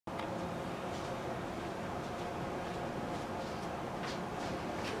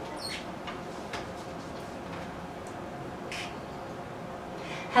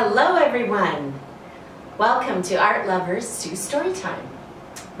Hello everyone! Welcome to Art Lovers Seuss Storytime.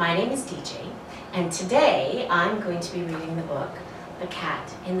 My name is DJ, and today I'm going to be reading the book, The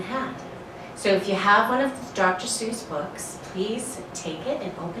Cat in the Hat. So if you have one of the Dr. Seuss books, please take it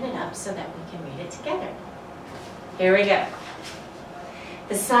and open it up so that we can read it together. Here we go.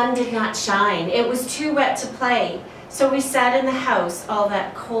 The sun did not shine. It was too wet to play, so we sat in the house all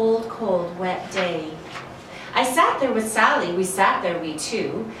that cold, cold, wet day. I sat there with Sally, we sat there, we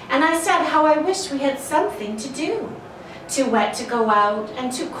two, and I said how I wish we had something to do. Too wet to go out and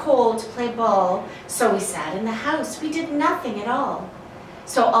too cold to play ball, so we sat in the house, we did nothing at all.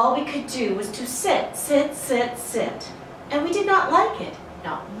 So all we could do was to sit, sit, sit, sit, and we did not like it,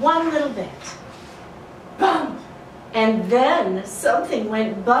 not one little bit. Bump! And then something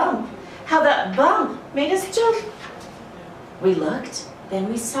went bump. How that bump made us jump. We looked, then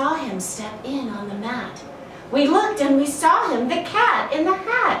we saw him step in on the mat. We looked and we saw him, the cat in the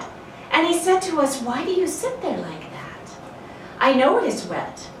hat. And he said to us, "Why do you sit there like that? I know it is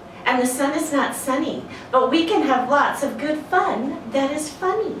wet, and the sun is not sunny, but we can have lots of good fun that is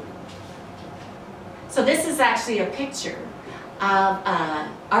funny." So this is actually a picture of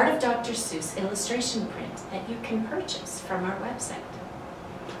Art of Dr. Seuss illustration print that you can purchase from our website.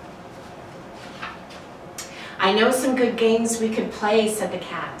 "I know some good games we could play," said the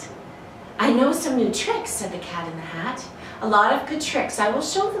cat. "I know some new tricks," said the cat in the hat. "A lot of good tricks, I will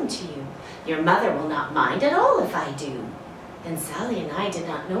show them to you. Your mother will not mind at all if I do." Then Sally and I did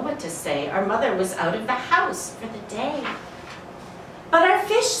not know what to say. Our mother was out of the house for the day. But our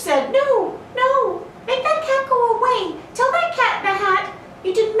fish said, "No, no, make that cat go away. Tell that cat in the hat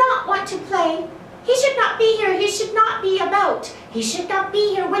you do not want to play. He should not be here, he should not be about. He should not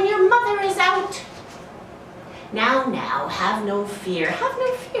be here when your mother is out." Now, have no fear,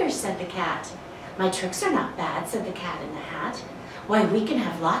 said the cat. "My tricks are not bad," said the cat in the hat. "Why, we can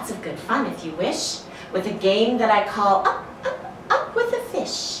have lots of good fun if you wish, with a game that I call Up, Up, Up with a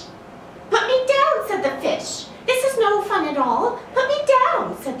Fish." "Put me down," said the fish. "This is no fun at all. Put me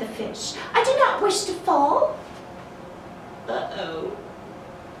down," said the fish. "I do not wish to fall." Uh-oh.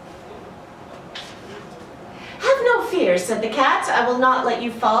 "Have no fear," said the cat. "I will not let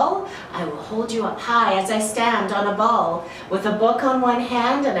you fall. I will hold you up high as I stand on a ball, with a book on one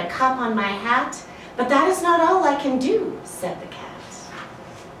hand and a cup on my hat. But that is not all I can do," said the cat.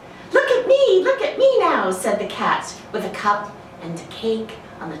 Look at me now," said the cat, "with a cup and a cake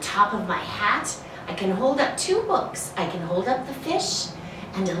on the top of my hat. I can hold up two books. I can hold up the fish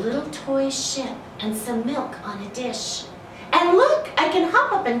and a little toy ship and some milk on a dish. And look, I can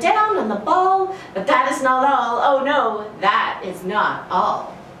hop up and down on the ball, but that is not all. Oh no, that is not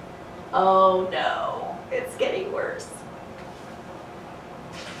all. Oh no, it's getting worse.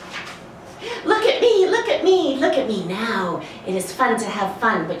 Look at me, look at me, look at me now. It is fun to have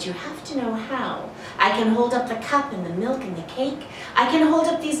fun, but you have to know how. I can hold up the cup and the milk and the cake. I can hold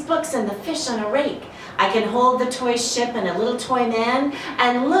up these books and the fish on a rake. I can hold the toy ship and a little toy man.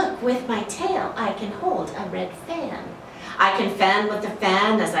 And look, with my tail, I can hold a red fan. I can fan with the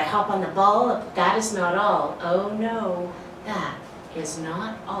fan as I hop on the ball, but that is not all. Oh no, that is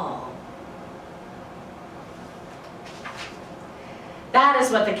not all." That is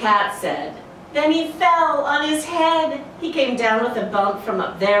what the cat said. Then he fell on his head. He came down with a bump from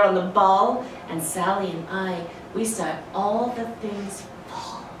up there on the ball, and Sally and I, we saw all the things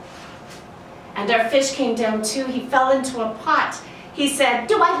fall. And our fish came down too. He fell into a pot. He said,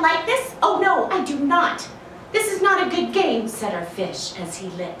 "Do I like this? Oh no, I do not. This is not a good game," said our fish as he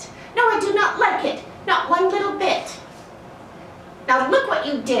lit. "No, I do not like it, not one little bit." "Now look what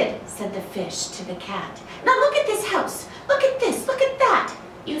you did," said the fish to the cat. "Now look at this house, look at this, look at that.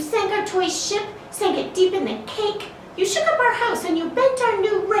 You sank our toy ship, sank it deep in the cake. You shook up our house and you bent our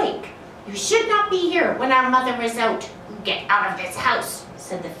new rake. You should not be here when our mother is out. Get out of this house,"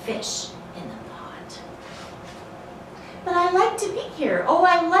 said the fish in the pot. "But I like to be here, oh,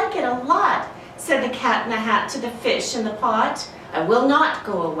 I like it a lot," said the cat in the hat to the fish in the pot. "I will not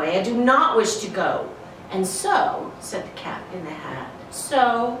go away, I do not wish to go." "And so," said the cat in the hat,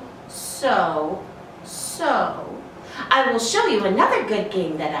 so, "I will show you another good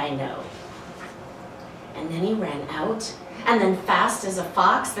game that I know." And then he ran out, and then fast as a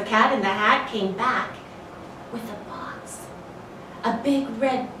fox, the cat in the hat came back with a box. A big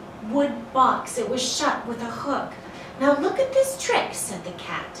red wood box. It was shut with a hook. "Now look at this trick," said the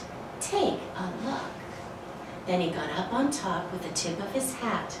cat. "Take a look." Then he got up on top with the tip of his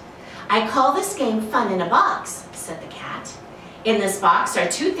hat. "I call this game Fun in a Box," said the cat. "In this box are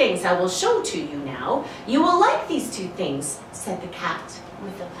two things I will show to you now. You will like these two things," said the cat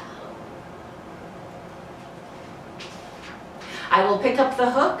with a bow. I will pick up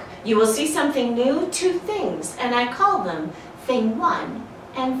the hook. You will see something new, two things, and I call them thing one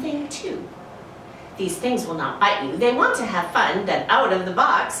and thing two. These things will not bite you. They want to have fun. Then out of the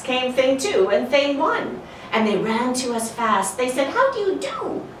box came thing two and thing one. And they ran to us fast. They said, "How do you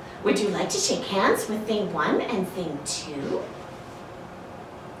do? Would you like to shake hands with thing one and thing two?"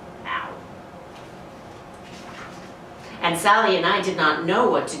 Ow. And Sally and I did not know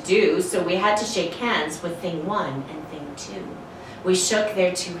what to do, so we had to shake hands with thing one and thing two. We shook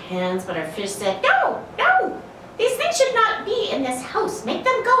their two hands, but our fish said, "No, no, these things should not be in this house. Make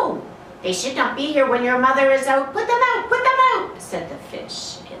them go. They should not be here when your mother is out. Put them out, put them out," said the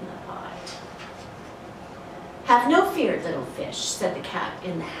fish in the pot. "Have no fear, little fish," said the cat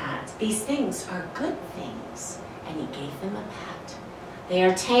in the hat. "These things are good things." And he gave them a pat. "They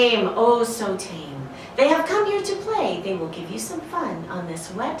are tame, oh so tame. They have come here to play. They will give you some fun on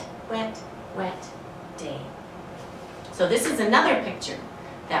this wet, wet, wet day." So this is another picture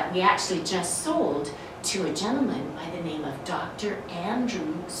that we actually just sold to a gentleman by the name of Dr.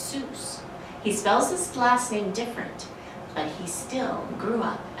 Andrew Seuss. He spells his last name different, but he still grew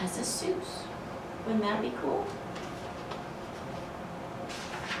up as a Seuss. Wouldn't that be cool?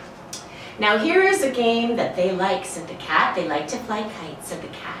 "Now here is a game that they like," said the cat. "They like to fly kites," said the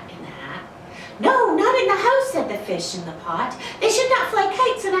cat in the hat. "No, not in the house," said the fish in the pot. "They should not fly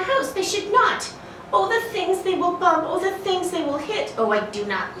kites in a house. They should not. Oh, the things they will bump. Oh, the things they will hit. Oh, I do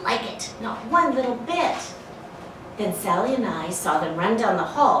not like it. Not one little bit." Then Sally and I saw them run down the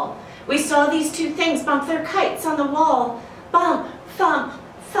hall. We saw these two things bump their kites on the wall. Bump, thump,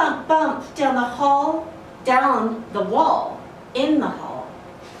 thump, bump down the hall, down the wall, in the hall.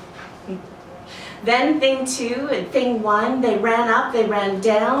 Then thing two and thing one, they ran up, they ran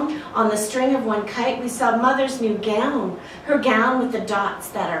down. On the string of one kite, we saw Mother's new gown. Her gown with the dots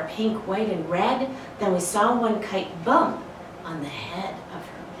that are pink, white, and red. Then we saw one kite bump on the head of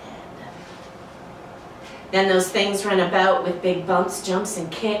her bed. Then those things ran about with big bumps, jumps,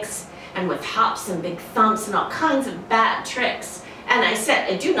 and kicks, and with hops and big thumps and all kinds of bad tricks. And I said,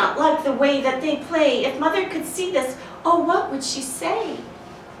 "I do not like the way that they play. If Mother could see this, oh, what would she say?"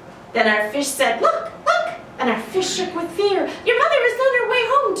 Then our fish said, "Look, look!" And our fish shook with fear. "Your mother is on her way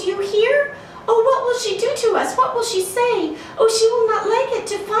home, do you hear? Oh, what will she do to us? What will she say? Oh, she will not like it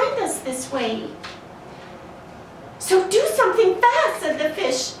to find us this way." "So do something fast," said the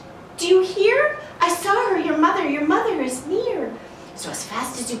fish. "Do you hear? I saw her, your mother is near. So as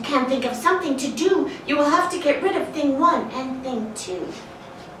fast as you can think of something to do, you will have to get rid of thing one and thing two."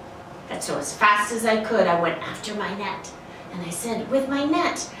 And so as fast as I could, I went after my net. And I said, "With my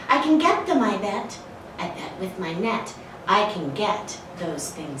net, I can get them, I bet. I bet with my net, I can get those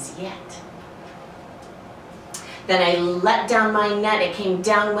things yet." Then I let down my net. It came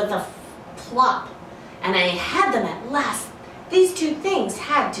down with a plop. And I had them at last. These two things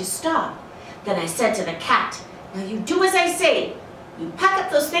had to stop. Then I said to the cat, "Now you do as I say. You pack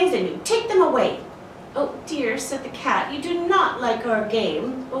up those things and you take them away." "Oh dear," said the cat, "you do not like our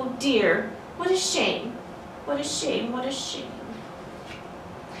game. Oh dear, what a shame. What a shame, what a shame."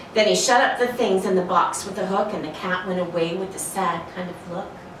 Then he shut up the things in the box with a hook, and the cat went away with a sad kind of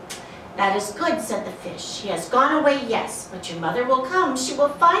look. "That is good," said the fish. "He has gone away, yes, but your mother will come. She will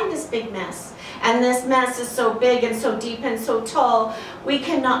find this big mess. And this mess is so big and so deep and so tall, we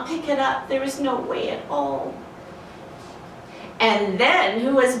cannot pick it up. There is no way at all." And then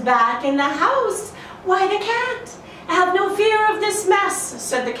who was back in the house? Why, the cat. "Have no fear of this mess,"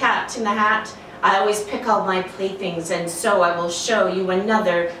 said the cat in the hat. "I always pick all my playthings, and so I will show you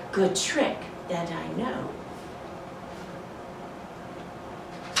another good trick that I know."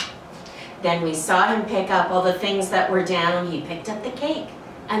 Then we saw him pick up all the things that were down. He picked up the cake,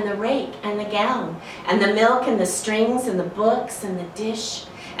 and the rake, and the gown, and the milk, and the strings, and the books, and the dish,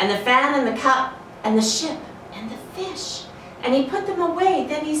 and the fan, and the cup, and the ship, and the fish. And he put them away.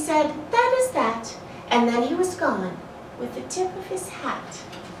 Then he said, "That is that." And then he was gone with the tip of his hat.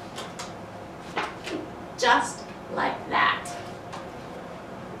 Just like that.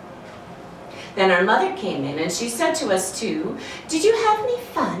 Then our mother came in and she said to us too, "Did you have any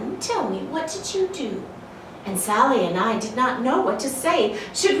fun? Tell me, what did you do?" And Sally and I did not know what to say.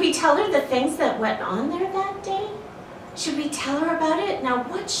 Should we tell her the things that went on there that day? Should we tell her about it? Now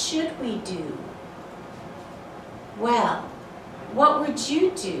what should we do? Well, what would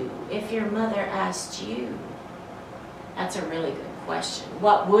you do if your mother asked you? That's a really good question.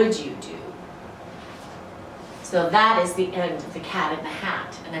 What would you do? So that is the end of the cat in the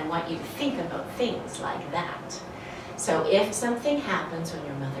hat, and I want you to think about things like that. So if something happens when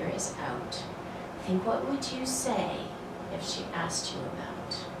your mother is out, think what would you say if she asked you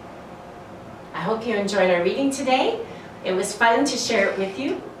about? I hope you enjoyed our reading today. It was fun to share it with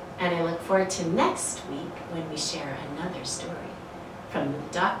you, and I look forward to next week when we share another story from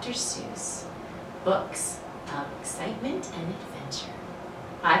Dr. Seuss Books of Excitement and Adventure.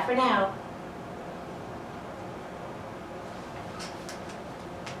 Bye for now.